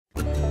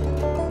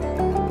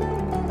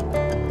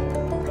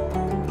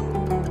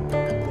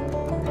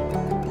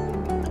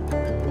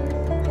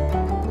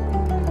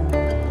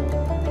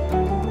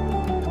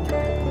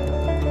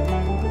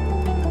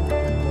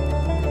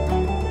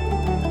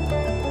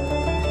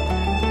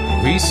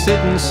We sit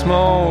in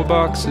small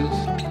boxes,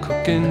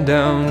 cooking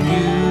down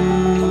news.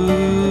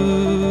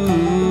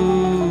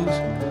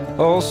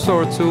 All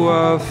sorts of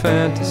wild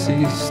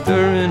fantasies,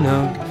 stirring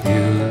up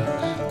views.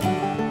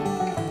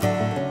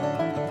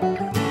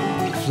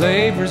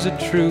 Flavors of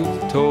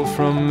truth told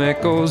from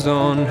echoes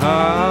on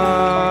high.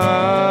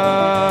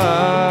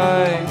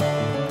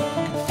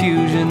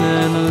 Confusion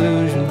and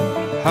illusion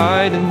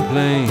hide in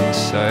plain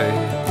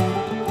sight.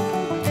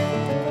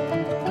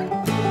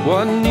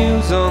 What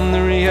news on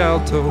the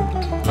Rialto?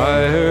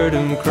 I heard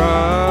him cry.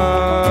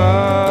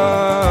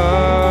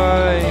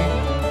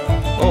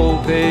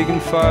 Old pagan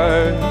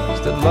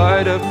fires that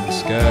light up the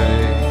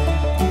sky.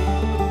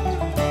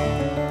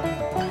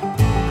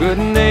 Good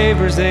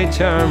neighbors, they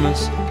charm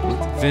us with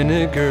a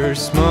vinegar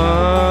smile.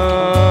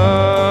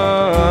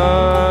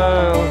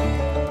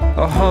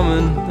 A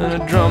humming and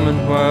a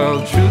drumming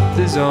while truth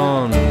is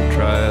on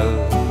trial.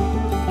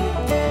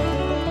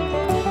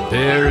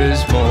 There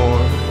is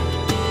more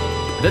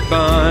that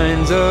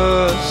binds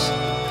us,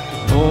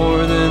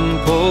 more than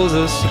pulls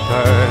us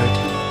apart.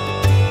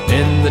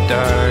 In the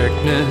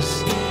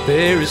darkness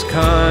there is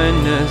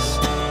kindness,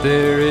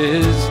 there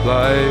is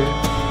light.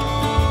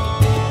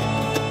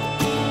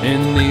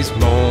 In these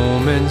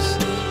moments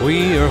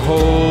we are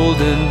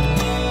holding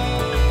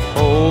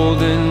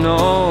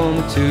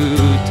on too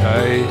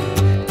tight.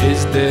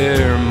 Is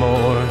there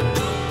more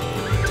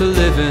to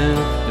living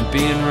and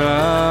being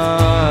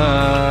right?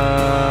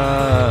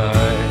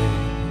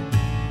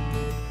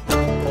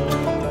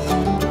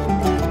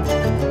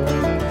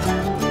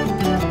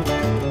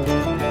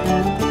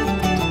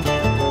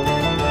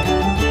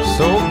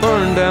 So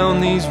burn down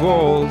these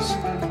walls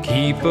that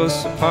keep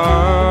us apart.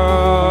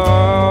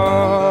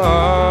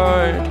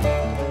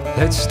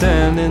 Let's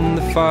stand in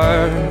the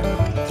fire,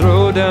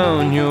 throw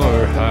down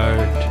your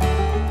heart.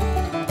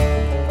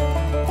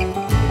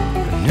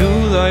 A new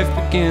life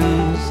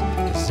begins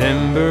as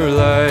ember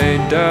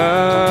light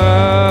dies.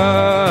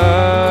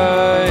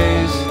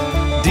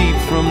 Deep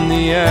from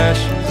the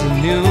ashes a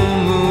new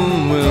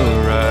moon will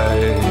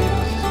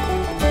rise.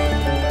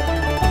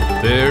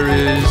 There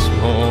is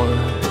more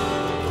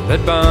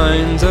that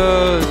binds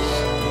us,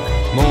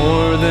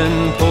 more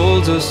than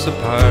pulls us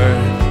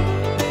apart.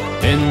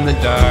 In the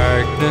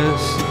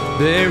darkness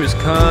there is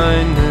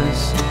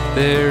kindness,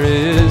 there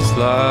is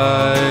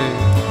light.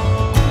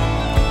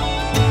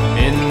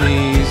 In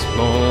these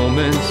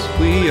moments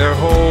we are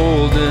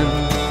holding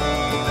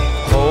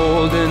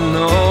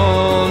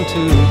on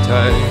too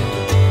tight.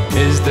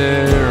 Is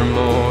there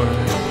more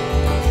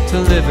to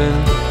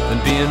living than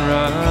being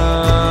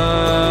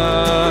right?